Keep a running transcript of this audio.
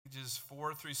ages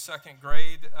 4 through 2nd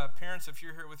grade. Parents, if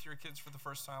you're here with your kids for the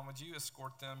first time, would you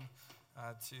escort them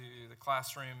to the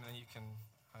classroom, and then you can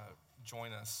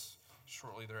join us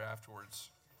shortly thereafterwards.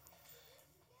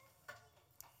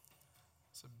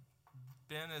 So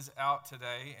Ben is out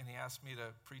today, and he asked me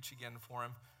to preach again for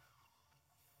him.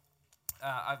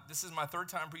 This is my third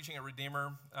time preaching at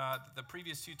Redeemer. The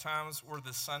previous 2 times were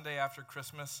the Sunday after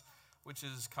Christmas, which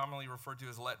is commonly referred to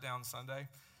as Letdown Sunday.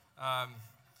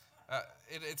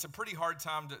 It's a pretty hard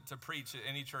time to preach at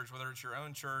any church, whether it's your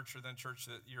own church or then church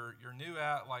that you're new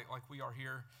at, like we are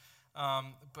here.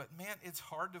 But man, it's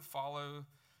hard to follow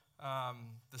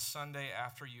the Sunday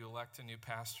after you elect a new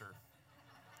pastor.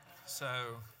 So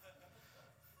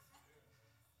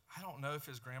I don't know if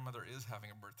his grandmother is having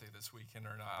a birthday this weekend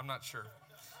or not. I'm not sure.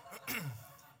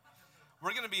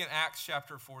 We're going to be in Acts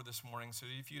chapter 4 this morning, so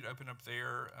if you'd open up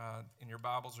there in your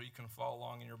Bibles, or you can follow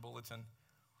along in your bulletin.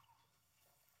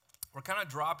 We're kind of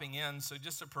dropping in, so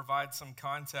just to provide some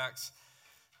context,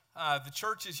 the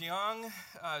church is young.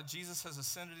 Jesus has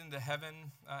ascended into heaven,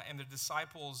 and the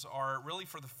disciples are really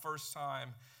for the first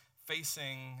time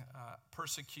facing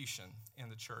persecution in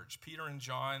the church. Peter and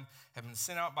John have been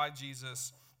sent out by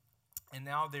Jesus, and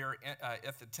now they're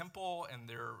at the temple, and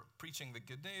they're preaching the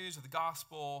good news of the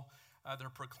gospel. They're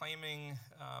proclaiming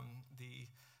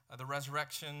the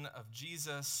resurrection of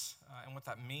Jesus and what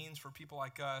that means for people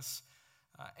like us.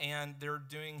 And they're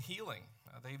doing healing.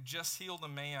 They've just healed a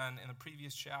man in the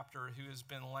previous chapter who has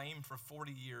been lame for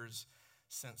 40 years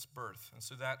since birth. And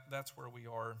so that's where we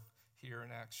are here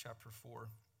in Acts chapter 4.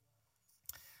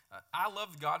 I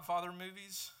love the Godfather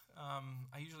movies.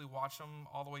 I usually watch them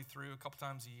all the way through a couple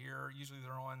times a year. Usually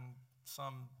they're on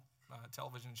some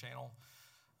television channel.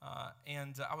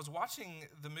 And I was watching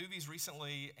the movies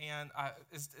recently, and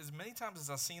as many times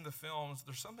as I've seen the films,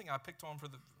 there's something I picked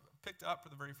up for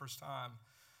the very first time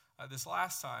this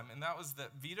last time, and that was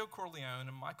that Vito Corleone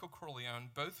and Michael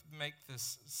Corleone both make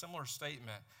this similar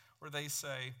statement where they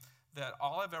say that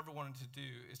all I've ever wanted to do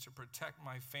is to protect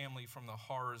my family from the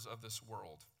horrors of this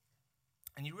world.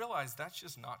 And you realize that's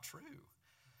just not true,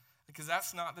 because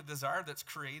that's not the desire that's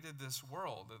created this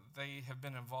world. They have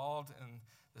been involved in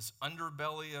this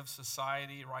underbelly of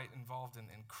society, right, involved in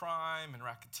crime and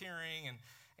racketeering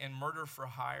and murder for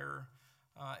hire.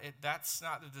 That's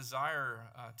not the desire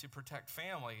to protect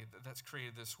family that's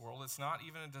created this world. It's not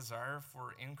even a desire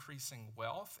for increasing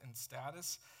wealth and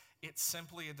status. It's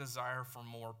simply a desire for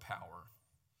more power,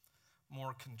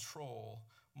 more control,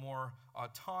 more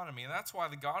autonomy. And that's why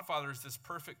The Godfather is this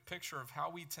perfect picture of how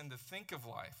we tend to think of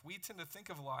life. We tend to think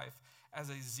of life as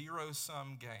a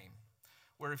zero-sum game,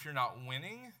 where if you're not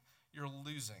winning, you're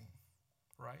losing,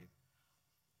 right?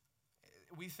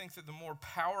 We think that the more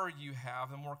power you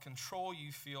have, the more control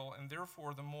you feel, and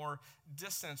therefore the more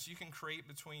distance you can create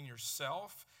between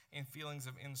yourself and feelings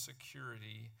of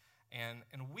insecurity and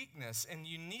weakness. And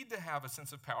you need to have a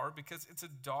sense of power because it's a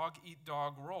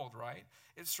dog-eat-dog world, right?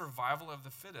 It's survival of the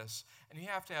fittest. And you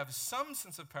have to have some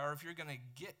sense of power if you're going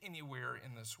to get anywhere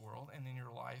in this world and in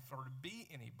your life, or to be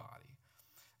anybody.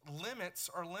 Limits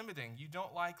are limiting. You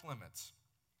don't like limits.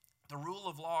 The rule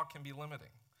of law can be limiting.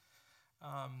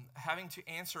 Having to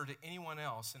answer to anyone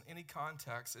else in any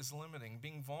context is limiting.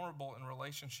 Being vulnerable in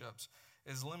relationships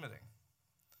is limiting.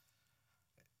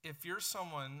 If you're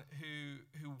someone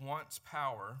who wants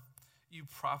power, you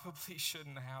probably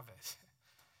shouldn't have it.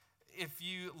 If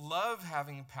you love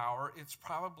having power, it's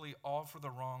probably all for the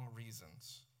wrong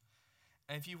reasons.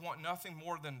 And if you want nothing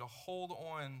more than to hold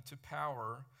on to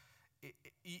power,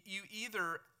 you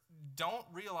either don't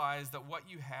realize that what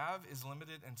you have is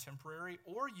limited and temporary,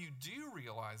 or you do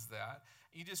realize that.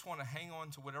 You just want to hang on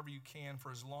to whatever you can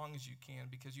for as long as you can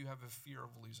because you have a fear of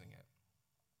losing it.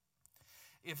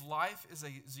 If life is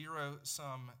a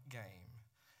zero-sum game,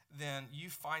 then you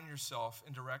find yourself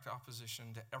in direct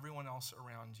opposition to everyone else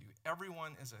around you.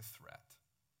 Everyone is a threat.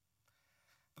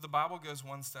 But the Bible goes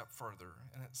one step further,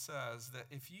 and it says that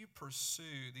if you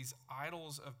pursue these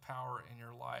idols of power in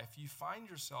your life, you find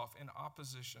yourself in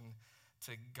opposition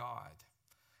to God.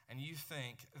 And you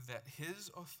think that his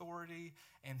authority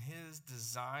and his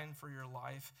design for your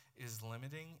life is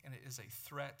limiting, and it is a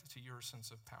threat to your sense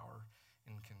of power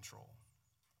and control.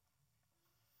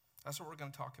 That's what we're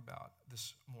going to talk about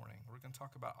this morning. We're going to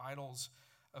talk about idols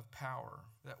of power,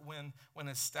 that when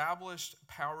established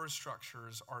power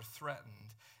structures are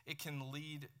threatened, it can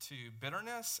lead to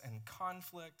bitterness and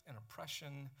conflict and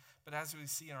oppression. But as we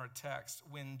see in our text,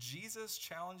 when Jesus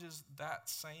challenges that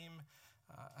same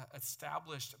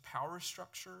established power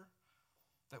structure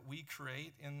that we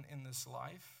create in this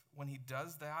life, when he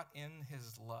does that in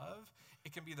his love,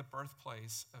 it can be the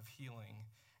birthplace of healing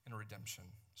and redemption.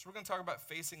 So we're going to talk about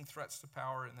facing threats to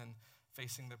power and then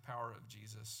facing the power of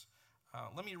Jesus.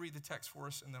 Let me read the text for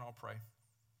us, and then I'll pray.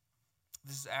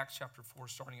 This is Acts chapter 4,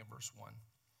 starting at verse 1.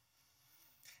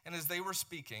 And as they were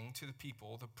speaking to the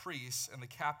people, the priests and the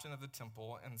captain of the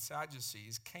temple and the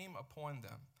Sadducees came upon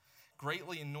them,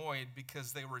 greatly annoyed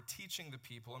because they were teaching the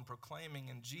people and proclaiming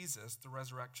in Jesus the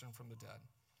resurrection from the dead.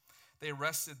 They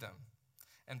arrested them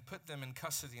and put them in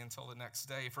custody until the next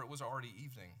day, for it was already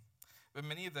evening. But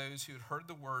many of those who had heard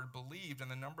the word believed, and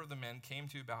the number of the men came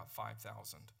to about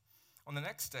 5,000. On the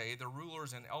next day, the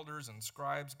rulers and elders and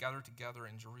scribes gathered together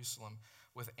in Jerusalem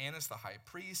with Annas the high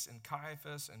priest and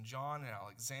Caiaphas and John and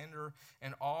Alexander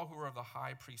and all who were of the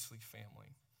high priestly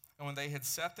family. And when they had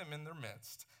set them in their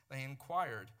midst, they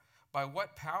inquired, "By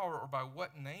what power or by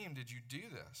what name did you do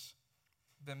this?"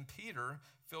 Then Peter,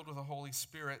 filled with the Holy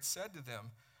Spirit, said to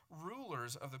them,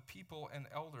 "Rulers of the people and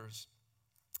elders,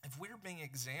 if we are being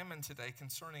examined today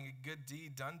concerning a good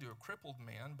deed done to a crippled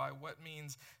man, by what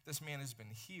means this man has been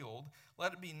healed,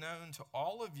 let it be known to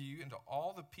all of you and to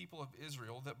all the people of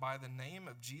Israel that by the name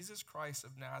of Jesus Christ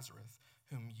of Nazareth,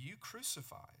 whom you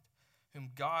crucified,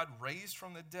 whom God raised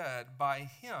from the dead, by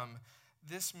him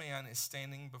this man is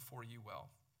standing before you well.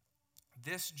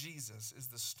 This Jesus is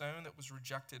the stone that was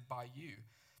rejected by you,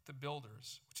 the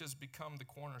builders, which has become the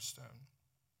cornerstone.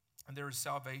 And there is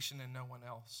salvation in no one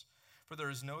else. For there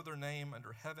is no other name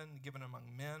under heaven given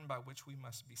among men by which we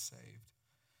must be saved."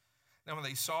 Now when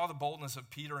they saw the boldness of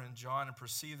Peter and John and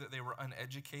perceived that they were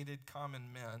uneducated,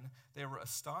 common men, they were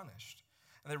astonished.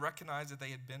 And they recognized that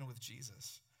they had been with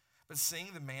Jesus. But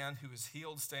seeing the man who was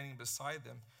healed standing beside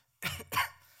them,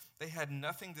 they had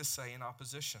nothing to say in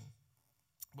opposition.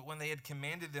 But when they had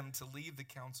commanded them to leave the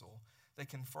council, they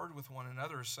conferred with one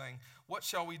another, saying, "What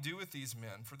shall we do with these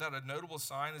men? For that a notable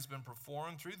sign has been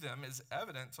performed through them is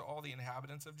evident to all the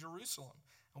inhabitants of Jerusalem,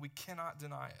 and we cannot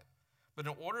deny it. But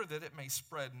in order that it may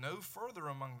spread no further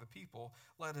among the people,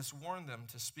 let us warn them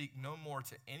to speak no more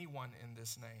to anyone in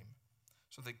this name."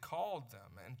 So they called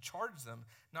them and charged them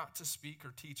not to speak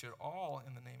or teach at all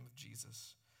in the name of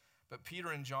Jesus. But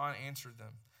Peter and John answered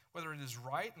them, "Whether it is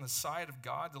right in the sight of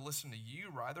God to listen to you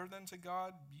rather than to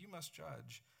God, you must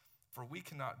judge. For we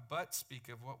cannot but speak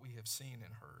of what we have seen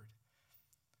and heard."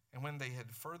 And when they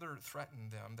had further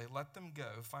threatened them, they let them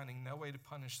go, finding no way to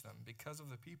punish them because of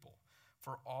the people.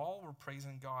 For all were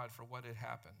praising God for what had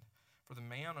happened. For the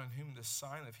man on whom this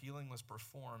sign of healing was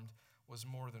performed was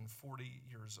more than 40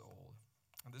 years old.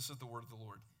 And this is the word of the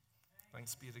Lord.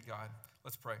 Thanks be to God.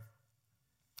 Let's pray.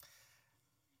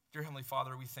 Dear Heavenly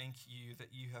Father, we thank you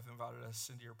that you have invited us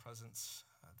into your presence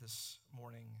this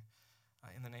morning.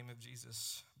 In the name of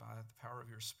Jesus, by the power of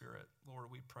your Spirit,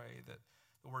 Lord, we pray that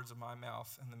the words of my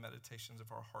mouth and the meditations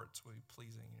of our hearts will be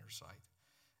pleasing in your sight.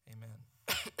 Amen.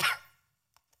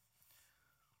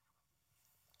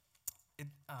 It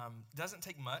doesn't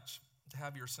take much to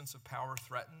have your sense of power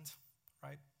threatened,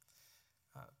 right?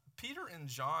 Peter and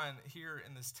John here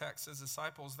in this text as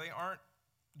disciples, they aren't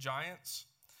giants.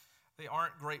 They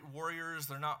aren't great warriors.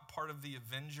 They're not part of the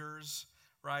Avengers,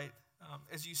 right?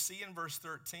 As you see in verse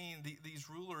 13, these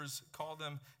rulers call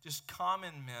them just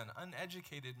common men,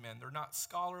 uneducated men. They're not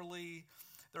scholarly.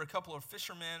 They're a couple of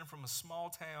fishermen from a small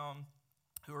town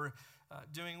who are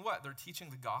doing what? They're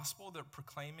teaching the gospel. They're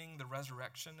proclaiming the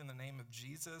resurrection in the name of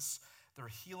Jesus. They're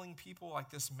healing people like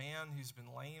this man who's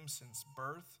been lame since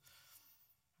birth.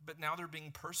 But now they're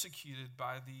being persecuted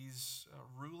by these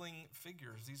ruling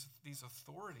figures, these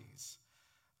authorities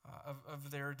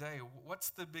of their day. What's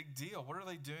the big deal? What are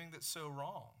they doing that's so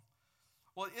wrong?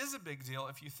 Well, it is a big deal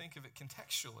if you think of it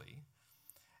contextually.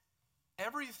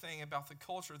 Everything about the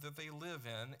culture that they live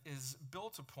in is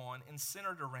built upon and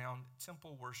centered around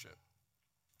temple worship.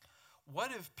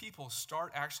 What if people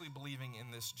start actually believing in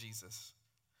this Jesus?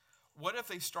 What if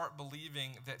they start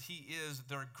believing that he is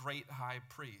their great high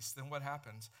priest? Then what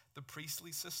happens? The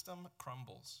priestly system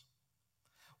crumbles.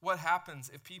 What happens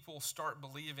if people start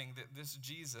believing that this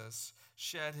Jesus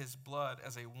shed his blood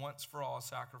as a once-for-all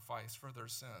sacrifice for their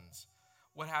sins?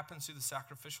 What happens to the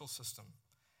sacrificial system?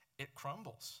 It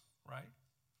crumbles, right?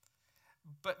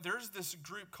 But there's this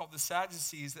group called the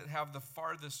Sadducees that have the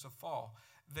farthest to fall.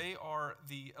 They are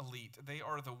the elite. They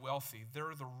are the wealthy.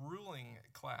 They're the ruling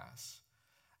class.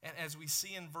 And as we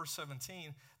see in verse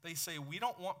 17, they say, we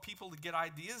don't want people to get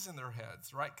ideas in their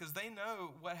heads, right? Because they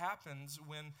know what happens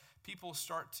when people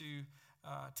start to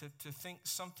think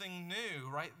something new,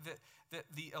 right? That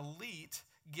the elite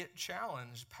get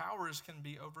challenged. Powers can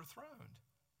be overthrown.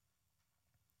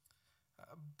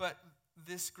 But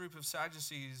this group of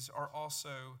Sadducees are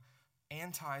also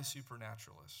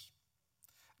anti-supernaturalists.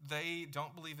 They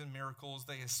don't believe in miracles.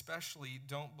 They especially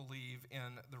don't believe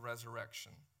in the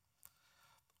resurrection.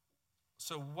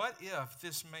 So what if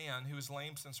this man who was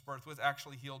lame since birth was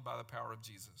actually healed by the power of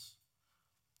Jesus?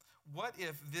 What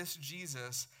if this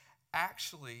Jesus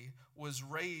actually was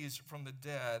raised from the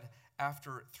dead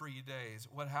after 3 days?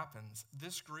 What happens?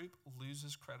 This group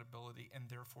loses credibility and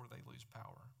therefore they lose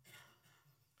power.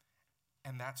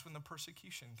 And that's when the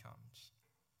persecution comes.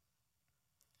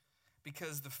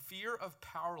 Because the fear of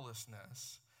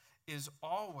powerlessness is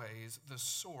always the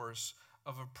source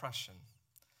of oppression.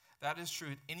 That is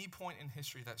true at any point in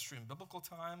history. That's true in biblical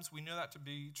times. We know that to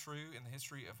be true in the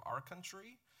history of our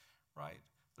country, right?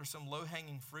 There's some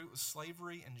low-hanging fruit with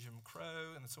slavery and Jim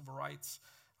Crow and the civil rights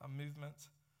movement.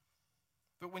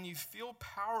 But when you feel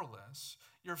powerless,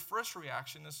 your first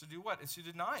reaction is to do what? It's to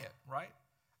deny it, right?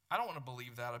 I don't want to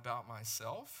believe that about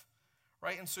myself,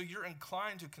 right? And so you're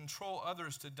inclined to control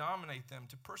others, to dominate them,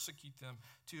 to persecute them,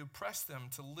 to oppress them,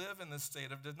 to live in this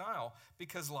state of denial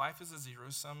because life is a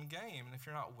zero-sum game. And if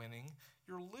you're not winning,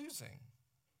 you're losing.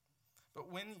 But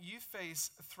when you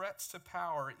face threats to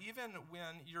power, even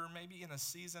when you're maybe in a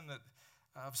season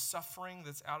of suffering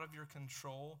that's out of your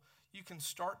control, you can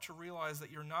start to realize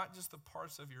that you're not just the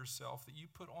parts of yourself that you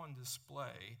put on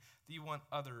display that you want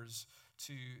others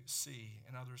to see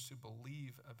and others to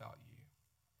believe about you.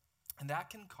 And that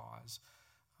can cause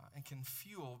and can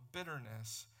fuel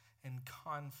bitterness and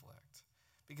conflict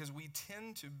because we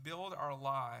tend to build our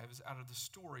lives out of the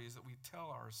stories that we tell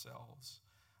ourselves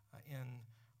in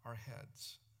our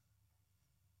heads.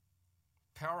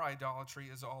 Power idolatry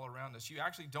is all around us. You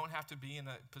actually don't have to be in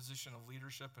a position of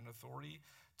leadership and authority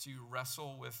to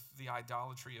wrestle with the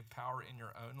idolatry of power in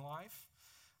your own life.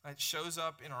 It shows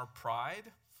up in our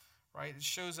pride, right? It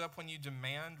shows up when you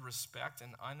demand respect in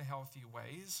unhealthy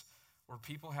ways, where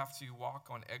people have to walk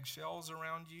on eggshells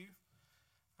around you,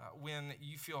 when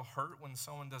you feel hurt when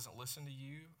someone doesn't listen to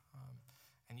you,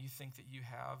 and you think that you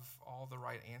have all the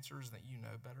right answers and that you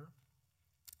know better.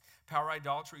 Power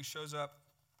idolatry shows up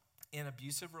in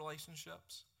abusive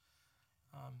relationships.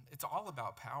 It's all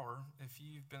about power. If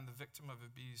you've been the victim of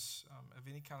abuse, of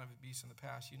any kind of abuse in the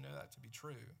past, you know that to be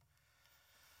true.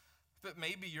 But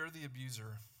maybe you're the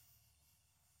abuser.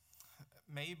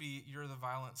 Maybe you're the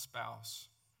violent spouse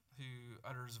who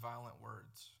utters violent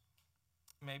words.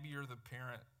 Maybe you're the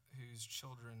parent whose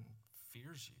children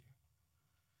fears you.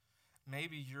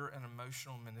 Maybe you're an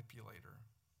emotional manipulator.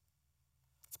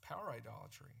 It's power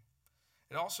idolatry.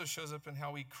 It also shows up in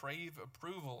how we crave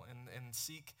approval and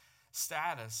seek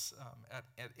status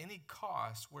at any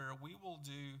cost, where we will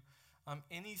do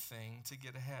anything to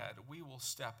get ahead. We will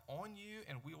step on you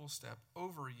and we will step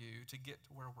over you to get to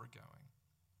where we're going.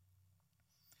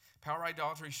 Power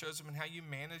idolatry shows up in how you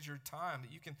manage your time,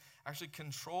 that you can actually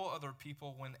control other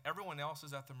people when everyone else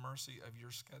is at the mercy of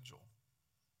your schedule.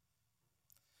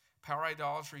 Power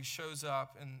idolatry shows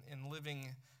up in living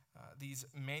these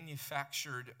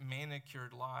manufactured,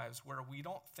 manicured lives where we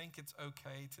don't think it's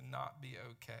okay to not be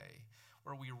okay,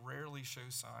 where we rarely show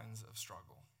signs of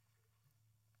struggle.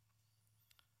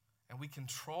 And we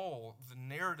control the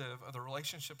narrative of the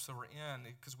relationships that we're in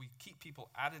because we keep people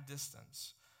at a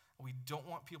distance. We don't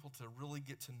want people to really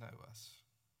get to know us.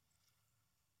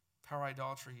 Power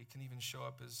idolatry can even show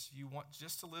up as you want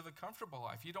just to live a comfortable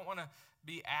life. You don't want to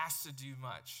be asked to do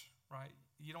much, right?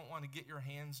 You don't want to get your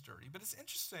hands dirty. But it's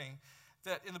interesting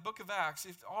that in the book of Acts,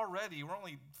 we're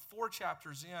only 4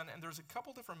 chapters in, and there's a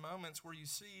couple different moments where you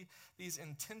see these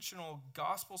intentional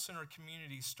gospel-centered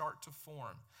communities start to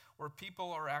form, where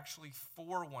people are actually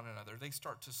for one another. They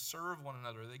start to serve one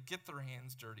another. They get their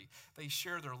hands dirty. They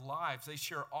share their lives. They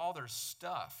share all their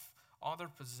stuff, all their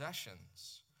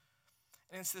possessions.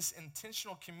 And it's this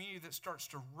intentional community that starts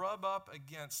to rub up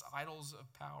against idols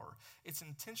of power. It's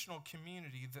intentional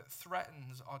community that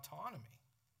threatens autonomy.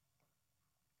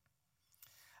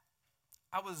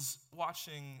 I was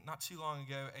watching, not too long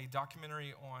ago, a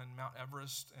documentary on Mount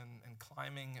Everest and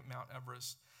climbing Mount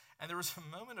Everest. And there was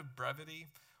a moment of brevity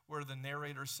where the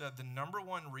narrator said the number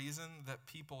one reason that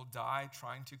people die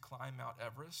trying to climb Mount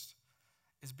Everest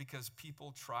is because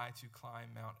people try to climb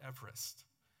Mount Everest.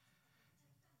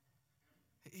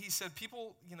 He said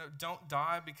people, don't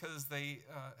die because they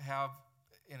have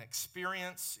an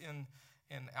experience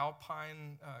in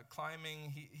alpine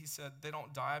climbing. He said they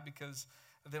don't die because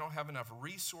they don't have enough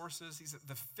resources. He said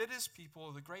the fittest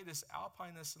people, the greatest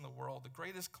alpinists in the world, the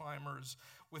greatest climbers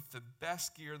with the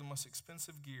best gear, the most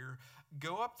expensive gear,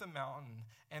 go up the mountain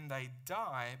and they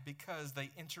die because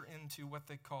they enter into what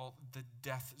they call the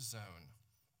death zone.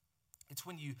 It's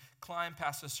when you climb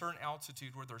past a certain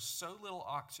altitude where there's so little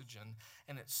oxygen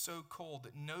and it's so cold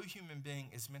that no human being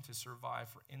is meant to survive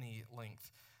for any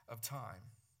length of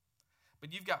time.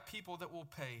 But you've got people that will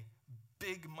pay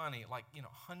big money, like,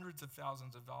 hundreds of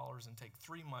thousands of dollars, and take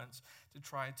 3 months to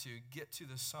try to get to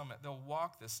the summit. They'll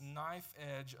walk this knife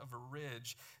edge of a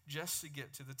ridge just to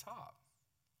get to the top.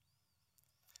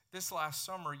 This last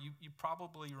summer, you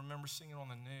probably remember seeing it on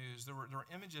the news. There were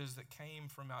images that came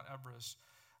from Mount Everest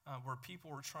where people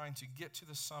were trying to get to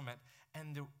the summit,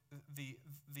 and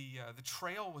the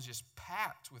trail was just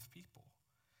packed with people.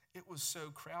 It was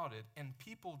so crowded, and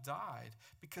people died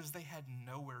because they had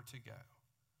nowhere to go.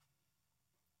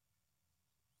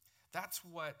 That's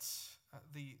what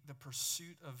the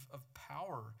pursuit of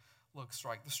power looks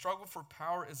like. The struggle for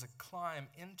power is a climb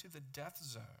into the death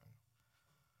zone.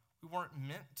 We weren't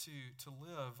meant to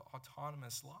live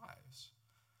autonomous lives.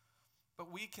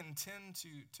 But we can tend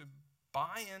to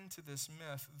buy into this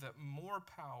myth that more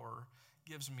power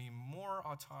gives me more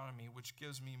autonomy, which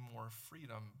gives me more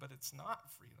freedom, but it's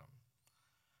not freedom.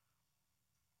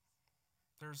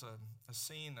 There's a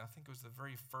scene, I think it was the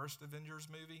very first Avengers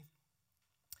movie,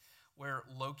 where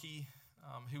Loki,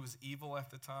 who was evil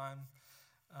at the time,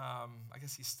 I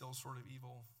guess he's still sort of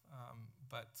evil,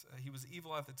 but he was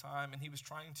evil at the time, and he was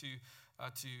trying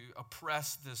to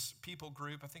oppress this people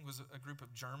group. I think it was a group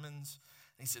of Germans.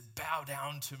 And he said, "Bow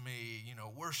down to me,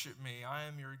 worship me. I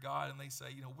am your God." And they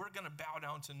say, "We're going to bow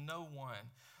down to no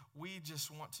one. We just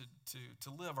want to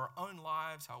live our own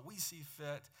lives how we see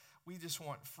fit. We just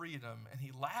want freedom." And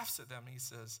he laughs at them and he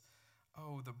says,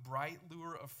 "Oh, the bright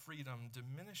lure of freedom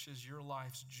diminishes your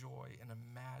life's joy in a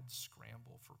mad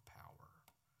scramble for power."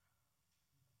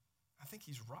 I think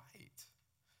he's right.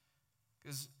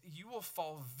 Because you will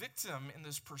fall victim in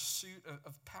this pursuit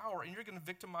of power, and you're going to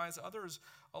victimize others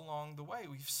along the way.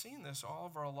 We've seen this all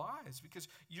of our lives, because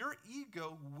your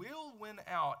ego will win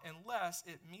out unless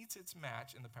it meets its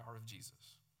match in the power of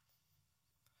Jesus.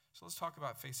 So let's talk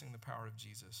about facing the power of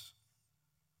Jesus.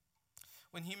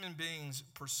 When human beings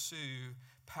pursue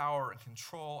power and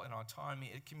control and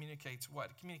autonomy, it communicates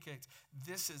what? It communicates,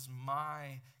 this is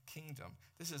my kingdom.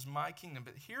 This is my kingdom.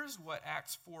 But here's what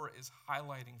Acts 4 is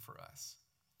highlighting for us.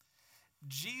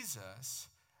 Jesus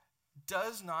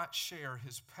does not share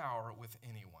his power with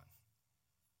anyone.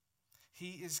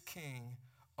 He is king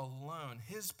alone.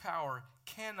 His power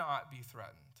cannot be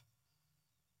threatened.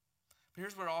 But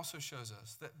here's what it also shows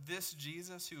us, that this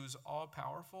Jesus, who is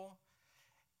all-powerful,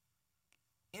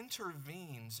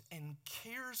 intervenes and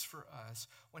cares for us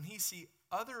when he sees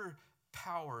other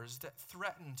powers that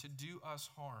threaten to do us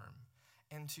harm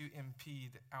and to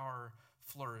impede our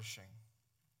flourishing.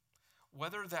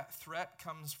 Whether that threat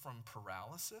comes from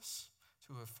paralysis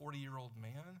to a 40-year-old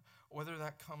man, or whether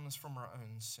that comes from our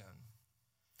own sin,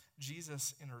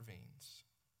 Jesus intervenes.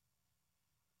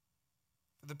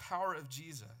 The power of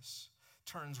Jesus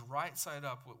turns right side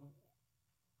up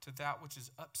to that which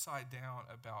is upside down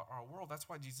about our world. That's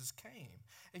why Jesus came.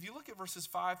 If you look at verses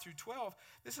 5 through 12,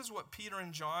 this is what Peter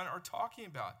and John are talking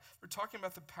about. They're talking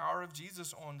about the power of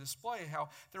Jesus on display, how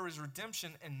there is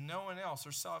redemption and no one else,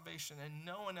 or salvation and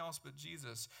no one else but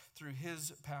Jesus through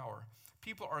his power.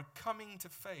 People are coming to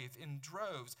faith in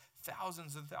droves,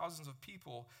 thousands and thousands of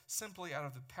people, simply out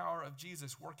of the power of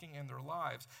Jesus working in their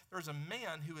lives. There's a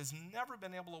man who has never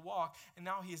been able to walk, and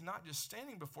now he's not just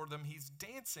standing before them, he's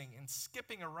dancing and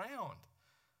skipping around.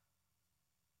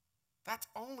 That's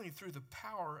only through the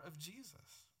power of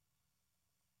Jesus.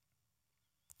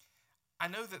 I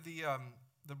know that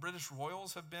the British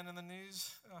royals have been in the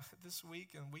news this week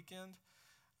and weekend.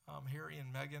 Harry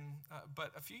and Meghan.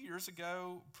 But a few years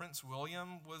ago, Prince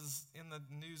William was in the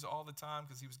news all the time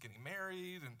because he was getting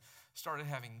married and started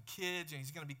having kids, and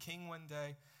he's going to be king one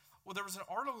day. Well, there was an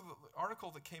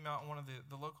article that came out in one of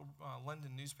the local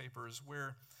London newspapers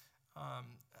where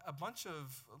a bunch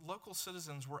of local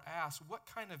citizens were asked, what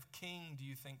kind of king do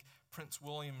you think Prince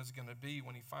William is going to be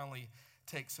when he finally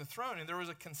takes the throne? And there was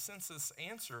a consensus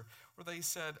answer where they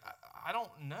said, I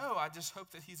don't know, I just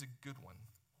hope that he's a good one.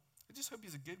 I just hope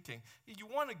he's a good king. You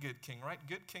want a good king, right?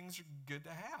 Good kings are good to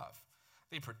have.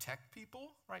 They protect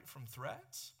people, right, from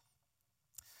threats.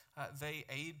 They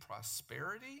aid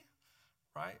prosperity,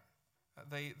 right?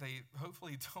 They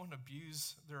hopefully don't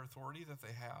abuse their authority that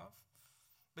they have.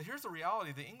 But here's the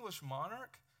reality. The English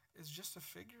monarch is just a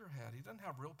figurehead. He doesn't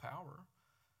have real power.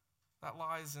 That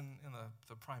lies in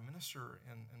the prime minister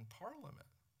and parliament.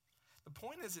 The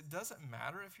point is, it doesn't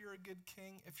matter if you're a good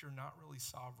king if you're not really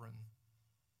sovereign.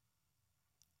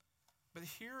 But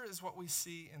here is what we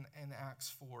see in Acts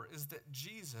 4, is that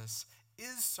Jesus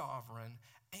is sovereign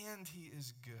and he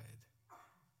is good.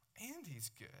 and he's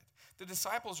good. The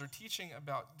disciples are teaching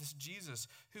about this Jesus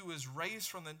who was raised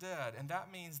from the dead, and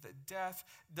that means that death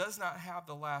does not have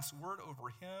the last word over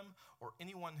him or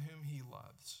anyone whom he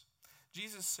loves.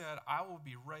 Jesus said, I will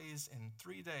be raised in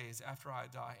 3 days after I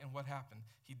die. And what happened?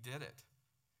 He did it.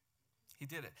 He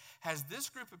did it. Has this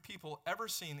group of people ever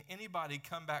seen anybody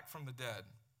come back from the dead?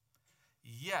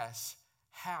 Yes.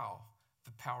 How?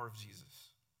 The power of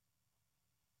Jesus.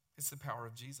 It's the power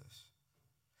of Jesus.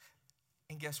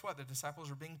 And guess what? The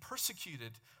disciples are being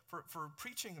persecuted for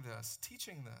preaching this,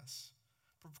 teaching this,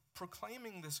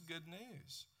 proclaiming this good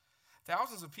news.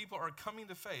 Thousands of people are coming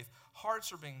to faith.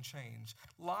 Hearts are being changed.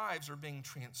 Lives are being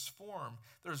transformed.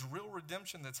 There's real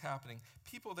redemption that's happening.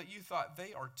 People that you thought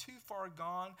they are too far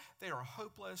gone, they are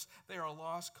hopeless, they are a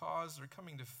lost cause, they're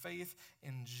coming to faith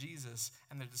in Jesus,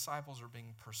 and the disciples are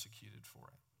being persecuted for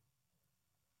it.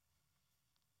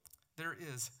 There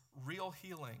is real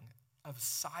healing of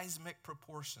seismic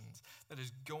proportions that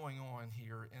is going on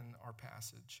here in our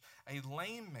passage. A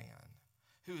lame man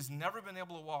who has never been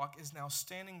able to walk is now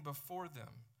standing before them,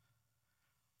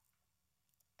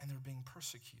 and they're being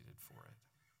persecuted for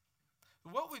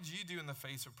it. What would you do in the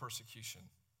face of persecution?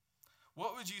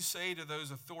 What would you say to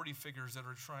those authority figures that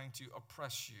are trying to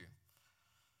oppress you?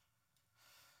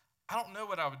 I don't know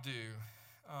what I would do,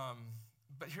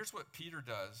 but here's what Peter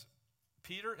does.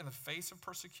 Peter, in the face of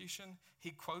persecution, he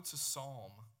quotes a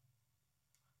psalm.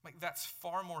 Like, that's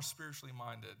far more spiritually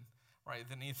minded, right,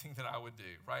 than anything that I would do,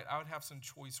 right? I would have some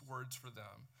choice words for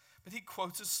them. But he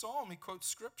quotes a psalm. He quotes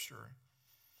scripture.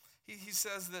 He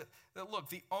says that look,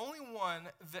 the only one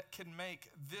that can make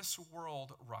this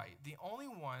world right, the only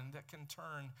one that can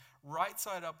turn right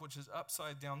side up, which is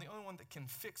upside down, the only one that can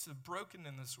fix the broken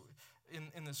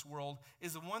in this world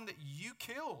is the one that you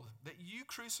killed, that you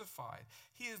crucified.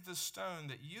 He is the stone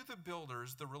that you, the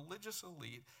builders, the religious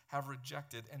elite, have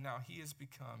rejected, and now he has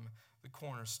become the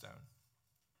cornerstone.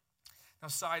 Now,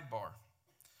 sidebar,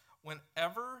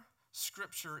 whenever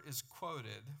Scripture is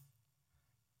quoted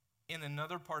in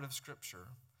another part of Scripture,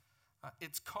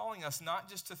 it's calling us not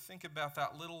just to think about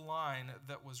that little line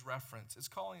that was referenced. It's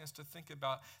calling us to think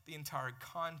about the entire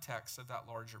context of that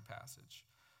larger passage.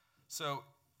 So,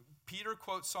 Peter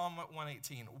quotes Psalm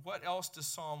 118. What else does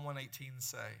Psalm 118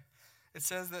 say? It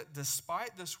says that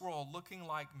despite this world looking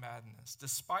like madness,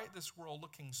 despite this world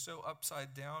looking so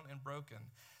upside down and broken,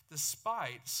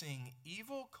 despite seeing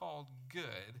evil called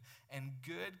good and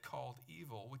good called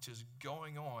evil, which is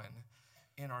going on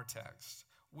in our text,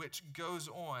 which goes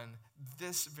on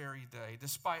this very day,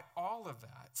 despite all of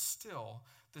that, still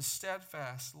the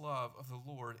steadfast love of the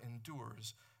Lord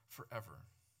endures forever.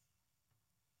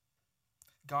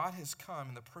 God has come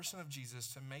in the person of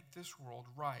Jesus to make this world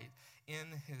right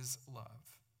in his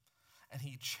love. And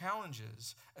he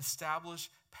challenges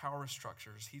established power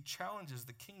structures. He challenges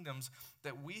the kingdoms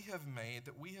that we have made,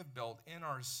 that we have built in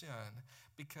our sin,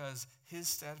 because his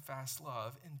steadfast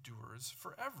love endures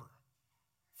forever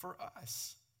for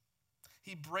us.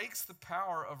 He breaks the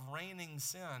power of reigning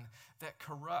sin that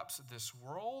corrupts this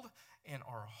world and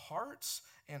our hearts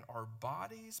and our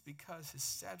bodies, because his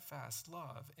steadfast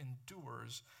love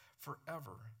endures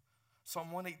forever.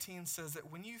 Psalm 118 says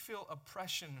that when you feel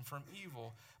oppression from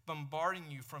evil bombarding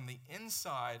you from the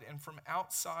inside and from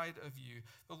outside of you,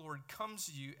 the Lord comes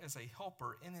to you as a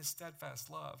helper in his steadfast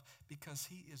love, because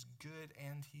he is good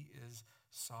and he is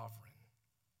sovereign.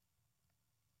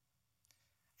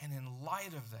 And in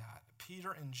light of that,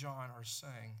 Peter and John are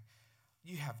saying,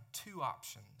 you have two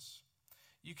options.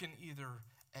 You can either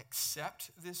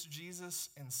accept this Jesus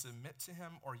and submit to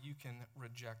him, or you can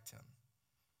reject him.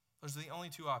 Those are the only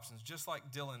two options, just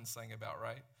like Dylan sang about,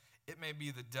 right? It may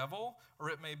be the devil or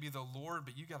it may be the Lord,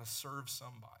 but you got to serve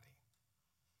somebody.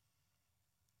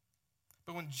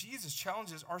 But when Jesus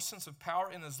challenges our sense of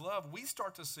power in his love, we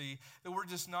start to see that we're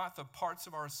just not the parts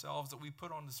of ourselves that we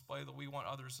put on display that we want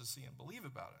others to see and believe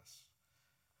about us.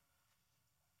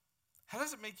 How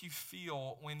does it make you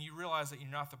feel when you realize that you're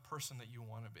not the person that you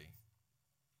want to be?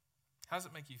 How does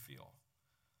it make you feel?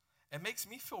 It makes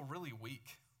me feel really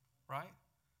weak, right?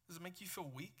 Does it make you feel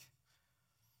weak?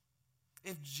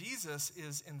 If Jesus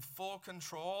is in full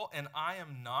control and I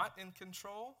am not in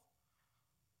control,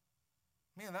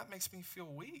 man, that makes me feel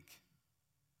weak.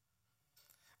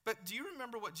 But do you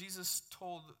remember what Jesus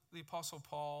told the Apostle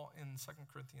Paul in 2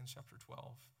 Corinthians chapter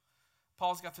 12?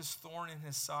 Paul's got this thorn in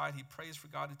his side. He prays for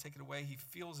God to take it away. He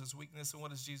feels his weakness. And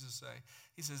what does Jesus say?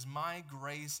 He says, my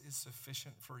grace is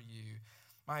sufficient for you.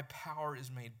 My power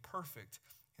is made perfect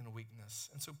in weakness.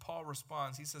 And so Paul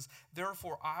responds. He says,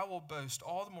 therefore I will boast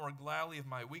all the more gladly of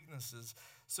my weaknesses,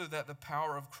 so that the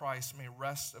power of Christ may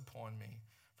rest upon me.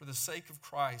 for the sake of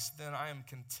Christ, then I am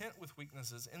content with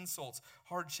weaknesses, insults,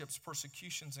 hardships,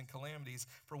 persecutions, and calamities.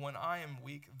 For when I am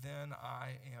weak, then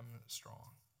I am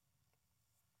strong.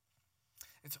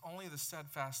 It's only the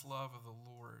steadfast love of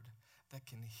the Lord that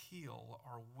can heal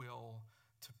our will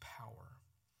to power.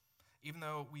 Even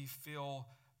though we feel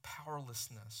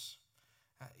powerlessness,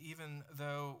 even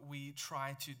though we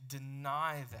try to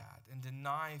deny that and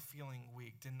deny feeling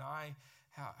weak, deny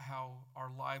how our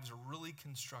lives are really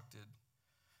constructed,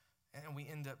 and we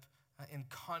end up in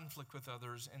conflict with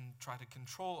others and try to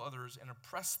control others and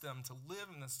oppress them to live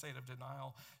in the state of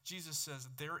denial, Jesus says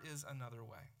there is another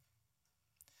way.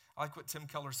 I like what Tim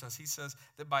Keller says. He says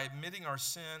that by admitting our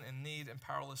sin and need and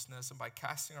powerlessness and by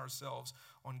casting ourselves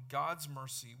on God's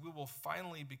mercy, we will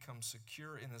finally become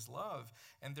secure in his love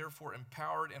and therefore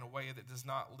empowered in a way that does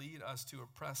not lead us to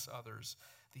oppress others.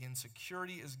 The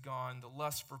insecurity is gone. The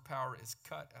lust for power is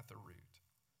cut at the root.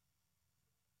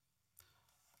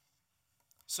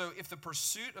 So if the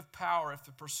pursuit of power, if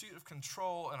the pursuit of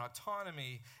control and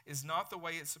autonomy is not the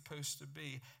way it's supposed to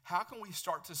be, how can we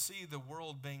start to see the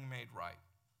world being made right?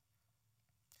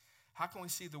 How can we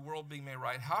see the world being made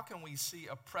right? How can we see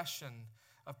oppression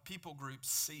of people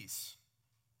groups cease?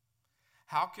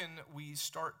 How can we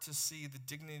start to see the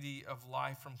dignity of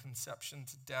life from conception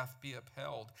to death be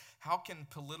upheld? How can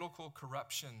political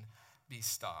corruption be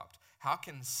stopped? How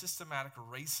can systematic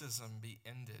racism be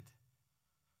ended?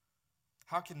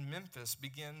 How can Memphis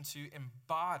begin to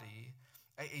embody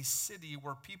a city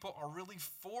where people are really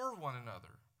for one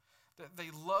another, that they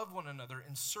love one another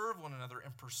and serve one another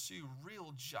and pursue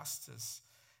real justice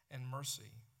and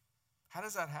mercy? How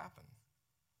does that happen?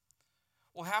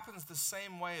 Well, it happens the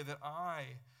same way that I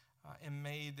am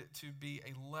made to be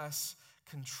a less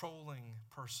controlling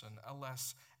person, a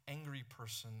less angry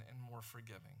person, and more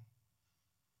forgiving.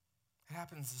 It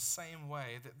happens the same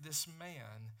way that this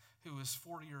man who was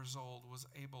 40 years old was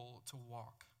able to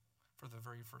walk for the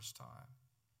very first time.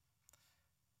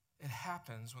 It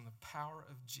happens when the power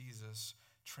of Jesus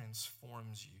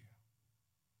transforms you.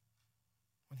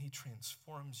 When he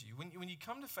transforms you. When you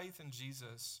come to faith in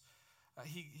Jesus,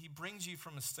 he brings you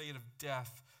from a state of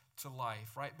death to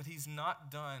life, right? But he's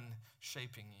not done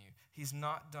shaping you. He's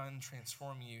not done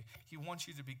transforming you. He wants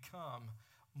you to become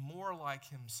more like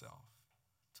himself,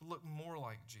 to look more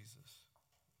like Jesus.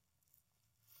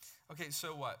 Okay,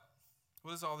 so what?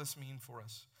 What does all this mean for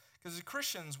us? Because as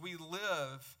Christians, we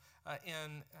live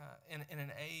in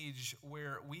an age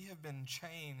where we have been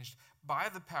changed by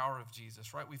the power of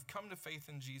Jesus, right? We've come to faith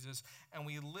in Jesus, and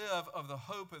we live of the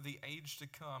hope of the age to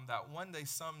come, that one day,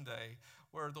 someday,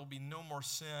 where there'll be no more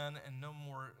sin and no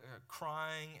more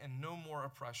crying and no more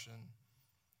oppression.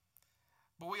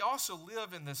 But we also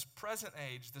live in this present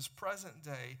age, this present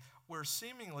day, where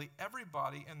seemingly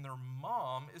everybody and their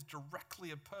mom is directly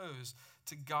opposed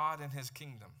to God and his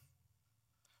kingdom.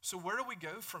 So where do we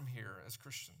go from here as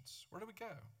Christians? Where do we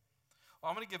go?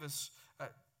 Well, I'm going to give us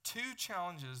two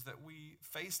challenges that we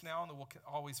face now and that we'll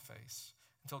always face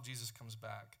until Jesus comes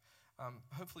back.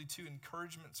 Hopefully 2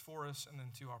 encouragements for us and then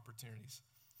 2 opportunities.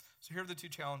 So here are the 2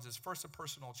 challenges. First, a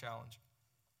personal challenge.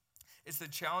 It's the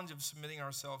challenge of submitting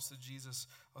ourselves to Jesus'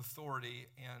 authority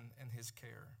and his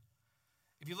care.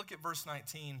 If you look at verse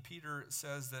 19, Peter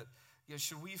says that,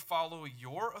 should we follow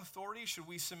your authority? Should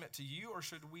we submit to you, or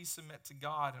should we submit to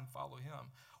God and follow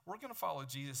him? We're going to follow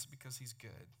Jesus because he's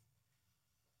good.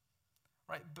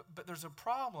 Right? But there's a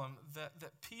problem that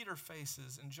Peter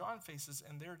faces and John faces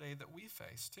in their day that we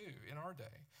face too in our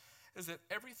day, is that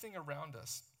everything around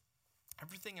us,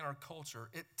 everything in our culture,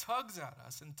 it tugs at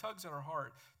us and tugs at our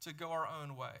heart to go our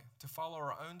own way, to follow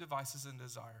our own devices and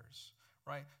desires,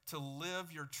 right? To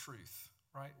live your truth,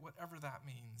 right? Whatever that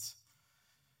means.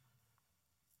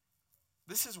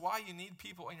 This is why you need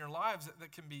people in your lives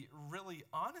that can be really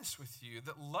honest with you,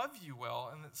 that love you well,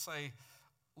 and that say,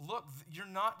 look, you're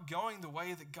not going the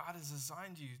way that God has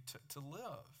designed you to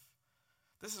live.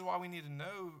 This is why we need to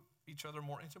know each other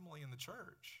more intimately in the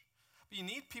church. But you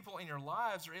need people in your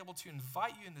lives that are able to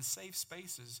invite you into safe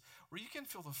spaces where you can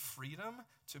feel the freedom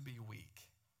to be weak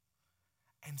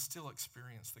and still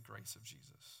experience the grace of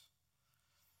Jesus.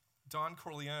 Don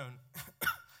Corleone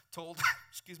told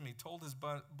his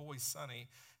boy Sonny,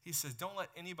 he says, don't let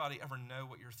anybody ever know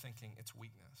what you're thinking. It's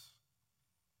weakness.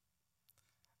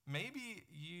 Maybe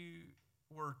you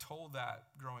were told that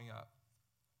growing up.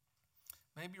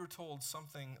 Maybe you were told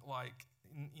something like,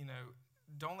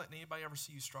 don't let anybody ever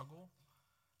see you struggle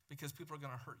because people are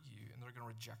going to hurt you and they're going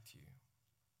to reject you.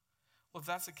 Well, if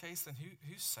that's the case, then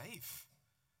who's safe?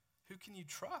 Who can you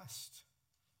trust?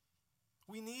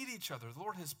 We need each other. The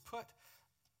Lord has put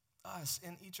us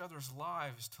in each other's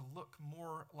lives to look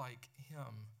more like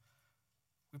him.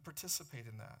 We participate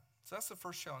in that. So that's the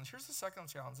first challenge. Here's the second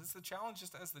challenge. It's the challenge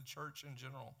just as the church in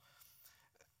general.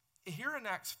 Here in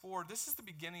Acts 4, this is the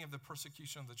beginning of the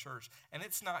persecution of the church, and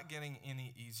it's not getting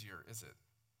any easier, is it?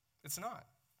 It's not.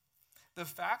 The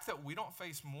fact that we don't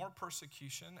face more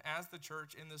persecution as the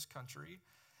church in this country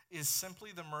is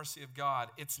simply the mercy of God.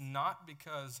 It's not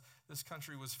because this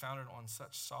country was founded on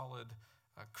such solid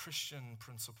Christian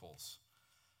principles.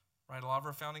 Right? A lot of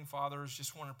our founding fathers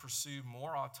just want to pursue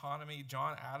more autonomy.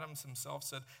 John Adams himself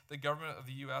said the government of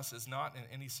the U.S. is not in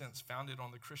any sense founded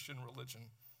on the Christian religion.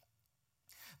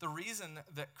 The reason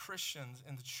that Christians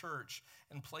in the church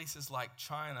in places like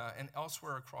China and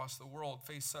elsewhere across the world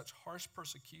face such harsh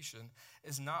persecution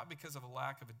is not because of a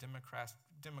lack of a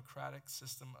democratic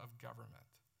system of government.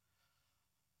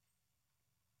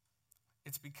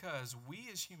 It's because we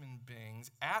as human beings,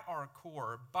 at our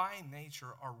core, by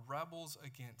nature, are rebels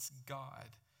against God.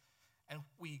 And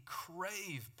we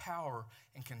crave power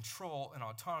and control and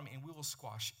autonomy, and we will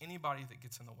squash anybody that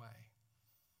gets in the way.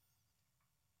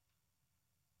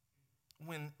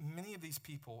 When many of these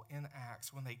people in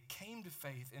Acts, when they came to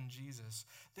faith in Jesus,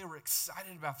 they were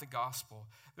excited about the gospel.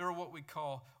 They were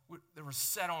they were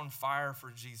set on fire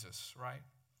for Jesus, right?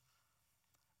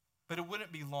 But it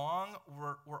wouldn't be long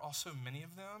where also many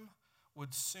of them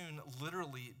would soon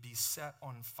literally be set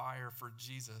on fire for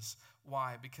Jesus.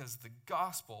 Why? Because the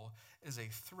gospel is a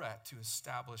threat to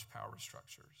established power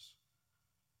structures.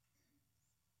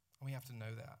 We have to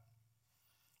know that.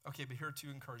 Okay, but here are two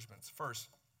encouragements. First,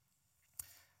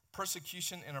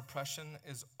 persecution and oppression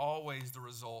is always the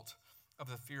result of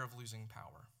the fear of losing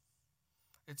power.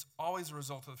 It's always a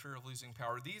result of the fear of losing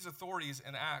power. These authorities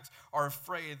in Acts are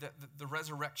afraid that the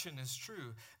resurrection is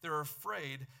true. They're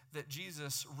afraid that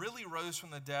Jesus really rose from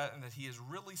the dead and that he is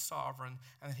really sovereign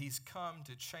and that he's come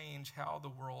to change how the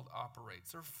world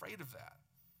operates. They're afraid of that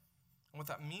and what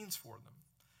that means for them.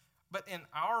 But in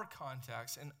our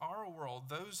context, in our world,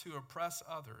 those who oppress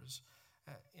others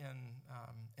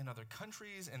in other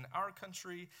countries, in our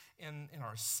country, in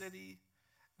our city,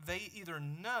 they either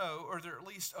know or they're at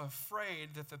least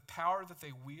afraid that the power that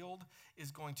they wield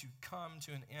is going to come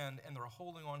to an end, and they're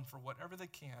holding on for whatever they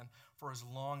can for as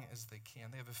long as they can.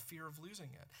 They have a fear of losing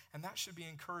it, and that should be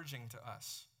encouraging to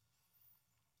us.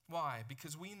 Why?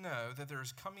 Because we know that there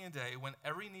is coming a day when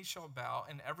every knee shall bow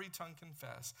and every tongue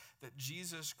confess that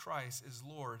Jesus Christ is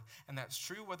Lord, and that's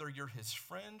true whether you're his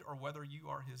friend or whether you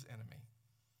are his enemy.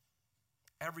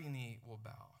 Every knee will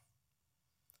bow.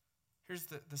 Here's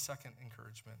the second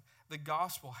encouragement. The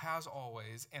gospel has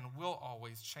always and will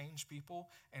always change people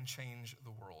and change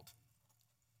the world.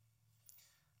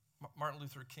 Martin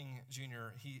Luther King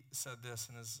Jr., he said this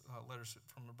in his letters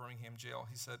from a Birmingham jail.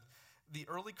 He said, "The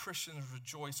early Christians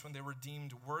rejoiced when they were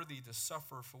deemed worthy to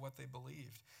suffer for what they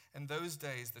believed. In those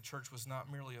days, the church was not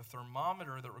merely a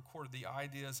thermometer that recorded the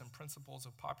ideas and principles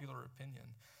of popular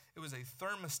opinion. It was a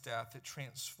thermostat that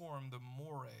transformed the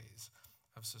mores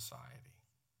of society."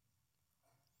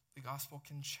 The gospel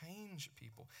can change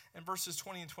people. In verses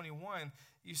 20 and 21,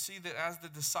 you see that as the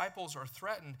disciples are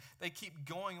threatened, they keep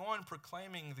going on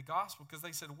proclaiming the gospel because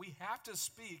they said, we have to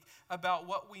speak about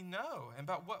what we know and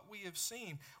about what we have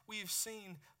seen. We have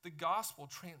seen the gospel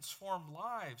transform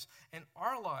lives and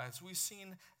our lives. We've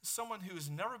seen someone who has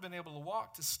never been able to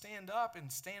walk to stand up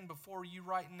and stand before you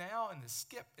right now and to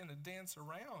skip and to dance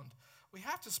around. We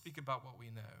have to speak about what we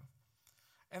know.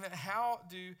 And then how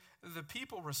do the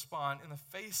people respond in the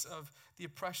face of the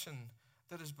oppression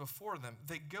that is before them?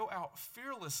 They go out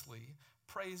fearlessly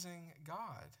praising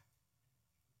God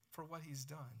for what he's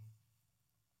done.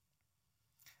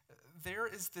 There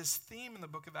is this theme in the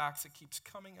book of Acts that keeps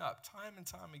coming up time and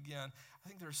time again. I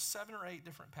think there's 7 or 8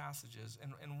 different passages,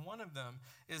 and one of them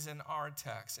is in our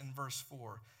text in verse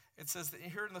 4. It says that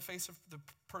here in the face of the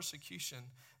persecution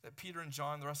that Peter and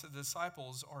John, the rest of the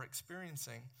disciples, are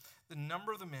experiencing, the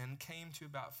number of the men came to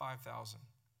about 5,000.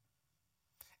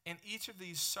 In each of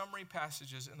these summary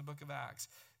passages in the book of Acts,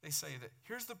 they say that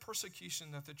here's the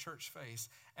persecution that the church faced,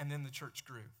 and then the church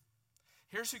grew.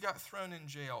 Here's who got thrown in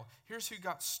jail. Here's who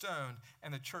got stoned,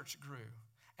 and the church grew.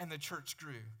 And the church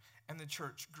grew. And the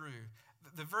church grew.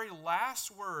 The very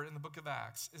last word in the book of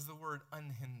Acts is the word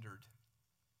unhindered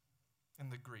in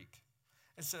the Greek.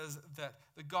 It says that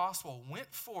the gospel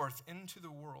went forth into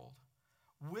the world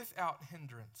without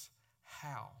hindrance.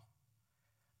 How?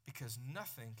 Because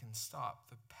nothing can stop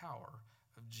the power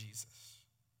of Jesus.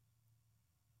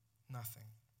 Nothing.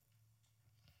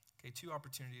 Okay, 2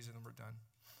 opportunities and then we're done.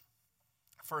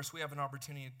 First, we have an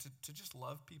opportunity to just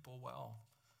love people well.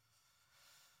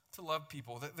 To love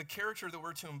people. The character that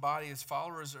we're to embody as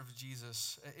followers of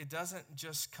Jesus, it doesn't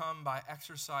just come by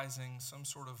exercising some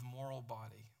sort of moral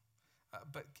body.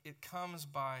 but it comes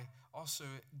by also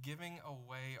giving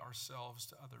away ourselves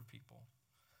to other people.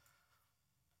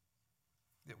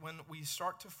 That when we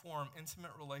start to form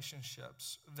intimate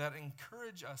relationships that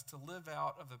encourage us to live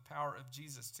out of the power of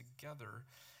Jesus together,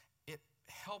 it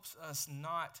helps us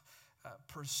not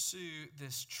pursue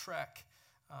this trek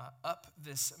up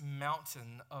this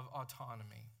mountain of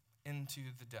autonomy into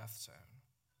the death zone.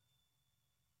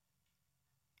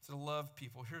 To love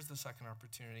people. Here's the second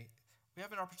opportunity. We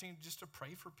have an opportunity just to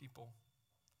pray for people.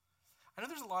 I know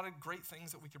there's a lot of great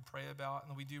things that we can pray about,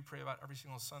 and that we do pray about every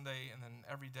single Sunday and then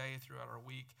every day throughout our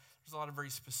week. There's a lot of very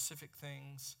specific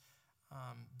things,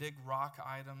 big rock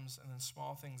items, and then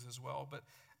small things as well. But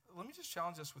let me just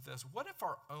challenge us with this. What if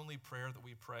our only prayer that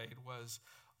we prayed was,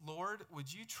 Lord,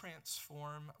 would you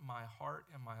transform my heart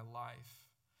and my life?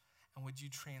 And would you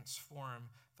transform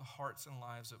the hearts and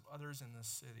lives of others in this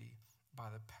city by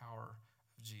the power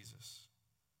of Jesus?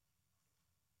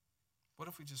 What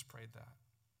if we just prayed that?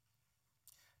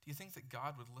 Do you think that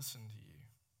God would listen to you?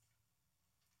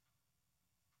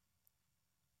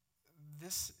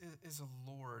 This is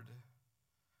a Lord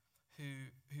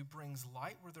who brings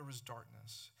light where there was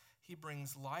darkness. He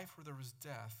brings life where there was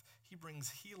death. He brings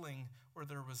healing where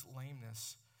there was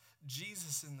lameness.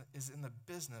 Jesus is in the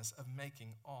business of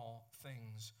making all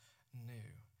things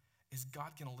new. Is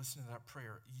God going to listen to that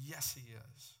prayer? Yes, he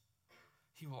is.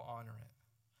 He will honor it.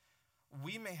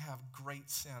 We may have great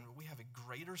sin, but we have a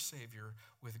greater Savior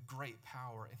with great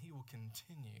power, and he will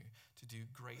continue to do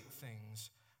great things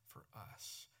for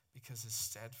us because his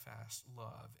steadfast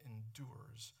love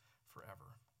endures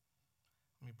forever.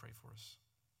 Let me pray for us.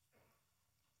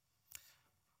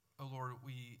 Oh Lord,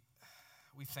 we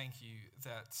thank you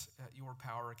that your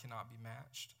power cannot be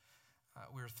matched.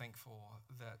 We are thankful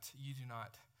that you do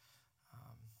not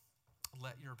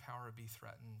let your power be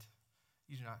threatened.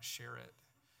 You do not share it.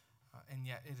 And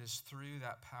yet it is through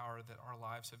that power that our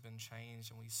lives have been changed,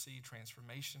 and we see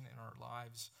transformation in our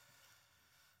lives,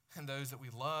 and those that we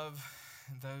love,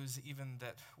 and those even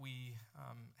that we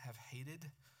have hated,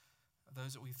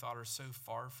 those that we thought are so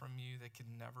far from you they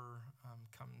could never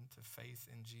come to faith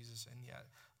in Jesus. And yet,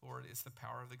 Lord, it's the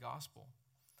power of the gospel.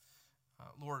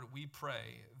 Lord, we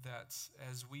pray that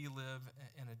as we live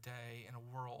in a day, in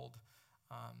a world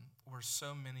where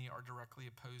so many are directly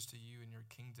opposed to you and your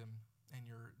kingdom and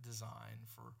your design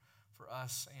for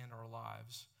us and our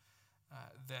lives,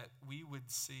 that we would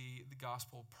see the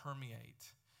gospel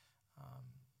permeate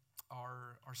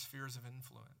our spheres of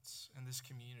influence in this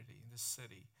community, in this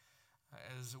city,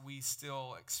 as we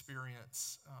still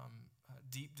experience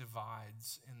deep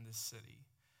divides in this city,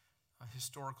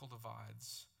 historical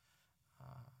divides,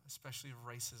 especially of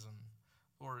racism.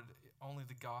 Lord, only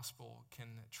the gospel can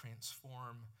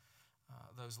transform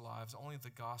those lives. Only the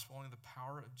gospel, only the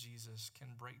power of Jesus can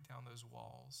break down those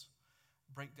walls,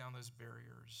 break down those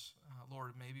barriers.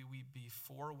 Lord, maybe we be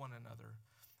for one another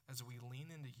as we lean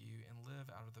into you and live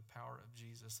out of the power of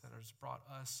Jesus that has brought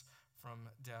us from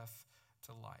death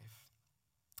to life.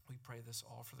 We pray this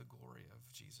all for the glory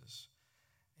of Jesus.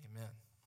 Amen.